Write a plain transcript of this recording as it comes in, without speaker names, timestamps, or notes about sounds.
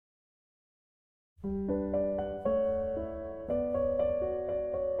Hi,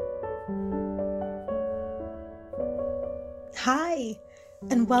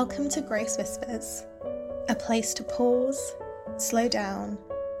 and welcome to Grace Whispers, a place to pause, slow down,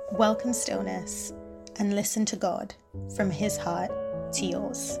 welcome stillness, and listen to God from His heart to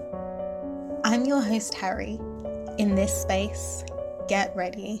yours. I'm your host, Harry. In this space, get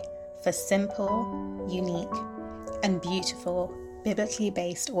ready for simple, unique, and beautiful biblically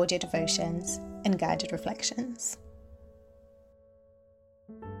based audio devotions and guided reflections.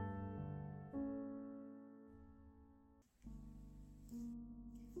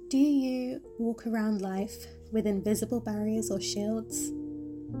 Do you walk around life with invisible barriers or shields?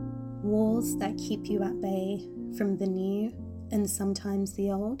 Walls that keep you at bay from the new and sometimes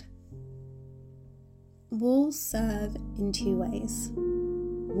the old? Walls serve in two ways.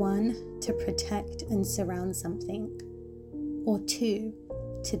 One, to protect and surround something. Or two,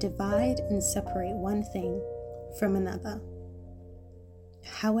 to divide and separate one thing from another.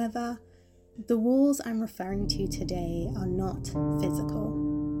 However, the walls I'm referring to today are not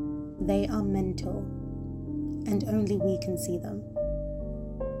physical. They are mental, and only we can see them.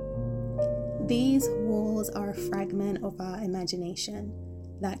 These walls are a fragment of our imagination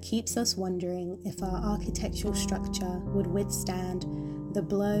that keeps us wondering if our architectural structure would withstand the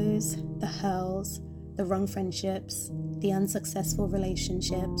blows, the hurls, the wrong friendships, the unsuccessful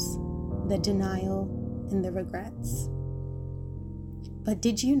relationships, the denial, and the regrets. But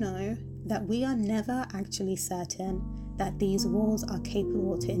did you know that we are never actually certain that these walls are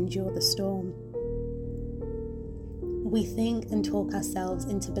capable to endure the storm? We think and talk ourselves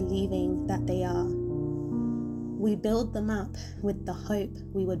into believing that they are. We build them up with the hope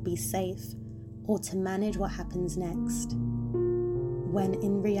we would be safe or to manage what happens next, when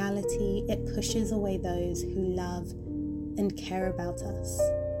in reality it pushes away those who love and care about us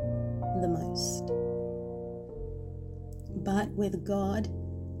the most. But with God,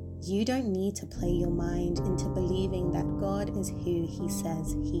 you don't need to play your mind into believing that God is who He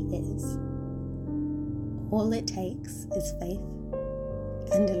says He is. All it takes is faith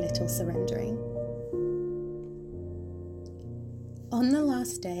and a little surrendering. On the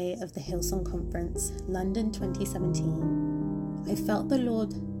last day of the Hillsong Conference, London 2017, I felt the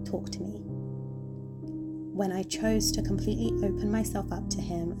Lord talk to me. When I chose to completely open myself up to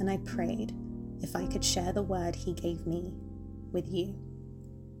Him, and I prayed if I could share the word He gave me with you.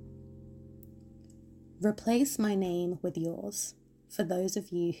 Replace my name with yours for those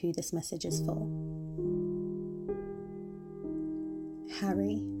of you who this message is for.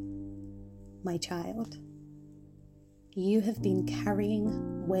 Harry, my child, you have been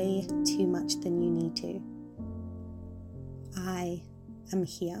carrying way too much than you need to. I am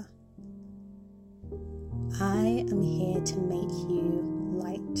here. I am here to make you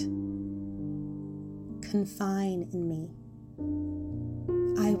light. Confine in me.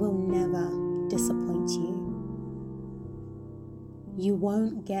 I will never disappoint you. You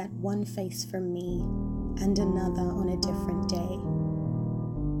won't get one face from me and another on a different day.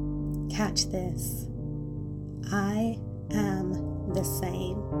 Catch this. I am the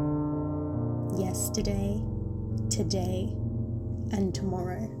same. Yesterday, today, and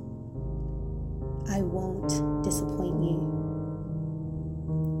tomorrow. I won't disappoint you.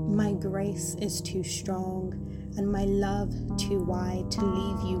 My grace is too strong and my love too wide to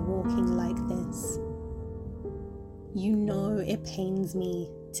leave you walking like this. You know it pains me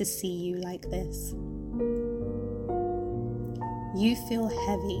to see you like this. You feel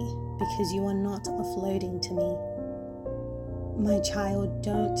heavy because you are not offloading to me. My child,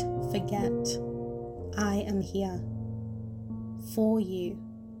 don't forget, I am here for you,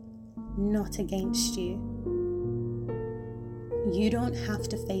 not against you. You don't have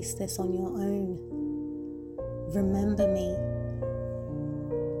to face this on your own. Remember me.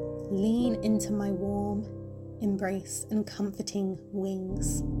 Lean into my warm embrace and comforting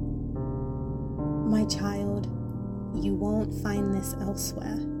wings. My child, you won't find this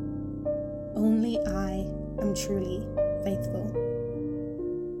elsewhere. Only I am truly faithful.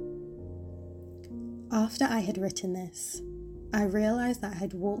 After I had written this, I realized that I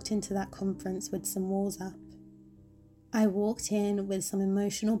had walked into that conference with some walls up. I walked in with some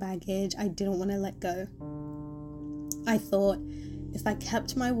emotional baggage I didn't want to let go. I thought if I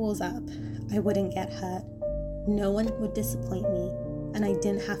kept my walls up, I wouldn't get hurt. No one would disappoint me, and I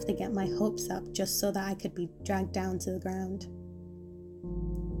didn't have to get my hopes up just so that I could be dragged down to the ground.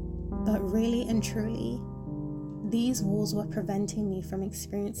 But really and truly, these walls were preventing me from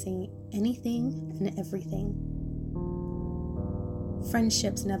experiencing anything and everything.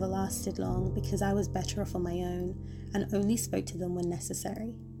 Friendships never lasted long because I was better off on my own and only spoke to them when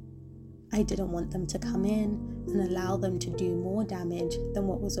necessary. I didn't want them to come in and allow them to do more damage than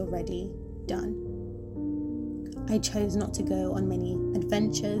what was already done. I chose not to go on many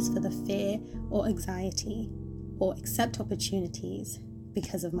adventures for the fear or anxiety, or accept opportunities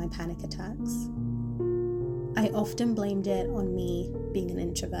because of my panic attacks. I often blamed it on me being an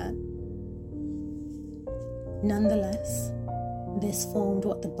introvert. Nonetheless, this formed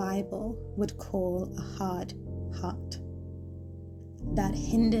what the Bible would call a hard heart that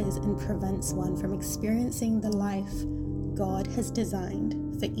hinders and prevents one from experiencing the life God has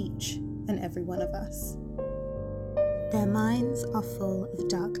designed for each and every one of us. Their minds are full of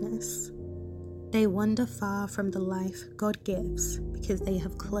darkness. They wander far from the life God gives because they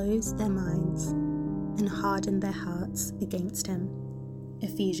have closed their minds and hardened their hearts against Him.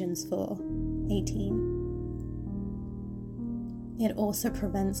 Ephesians 4:18. It also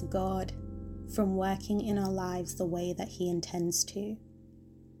prevents God from working in our lives the way that He intends to.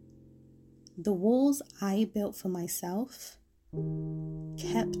 The walls I built for myself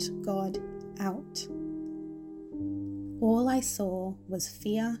kept God out. All I saw was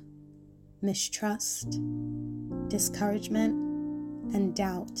fear, mistrust, discouragement, and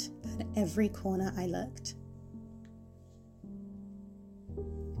doubt at every corner I looked.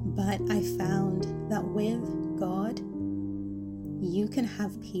 But I found that with God, you can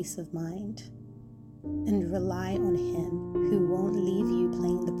have peace of mind and rely on Him, who won't leave you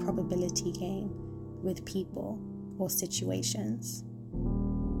playing the probability game with people or situations.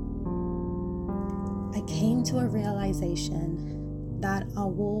 I came to a realization that our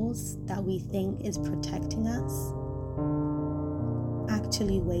walls that we think is protecting us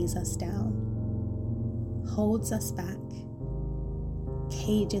actually weighs us down, holds us back,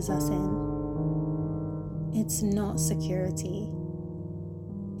 cages us in. It's not security.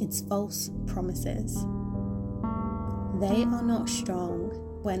 It's false promises. They are not strong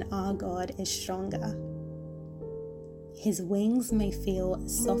when our God is stronger. His wings may feel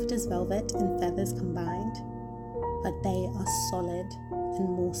as soft as velvet and feathers combined, but they are solid and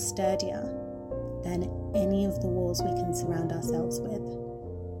more sturdier than any of the walls we can surround ourselves with.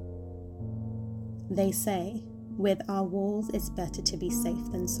 They say, with our walls it's better to be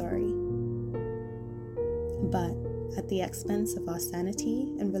safe than sorry. But at the expense of our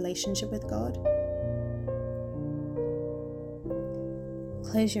sanity and relationship with God?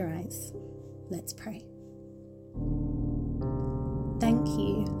 Close your eyes. Let's pray. Thank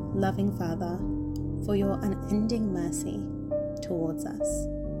you, loving Father, for your unending mercy towards us.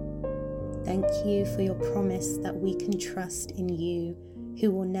 Thank you for your promise that we can trust in you,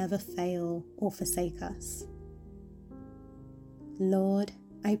 who will never fail or forsake us. Lord,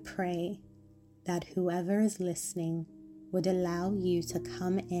 I pray that whoever is listening would allow you to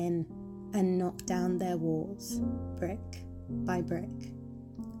come in and knock down their walls, brick by brick,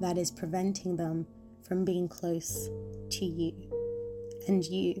 that is preventing them from being close to you, and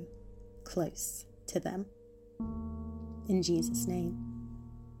you close to them. In Jesus' name,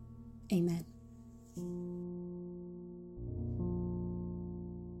 amen.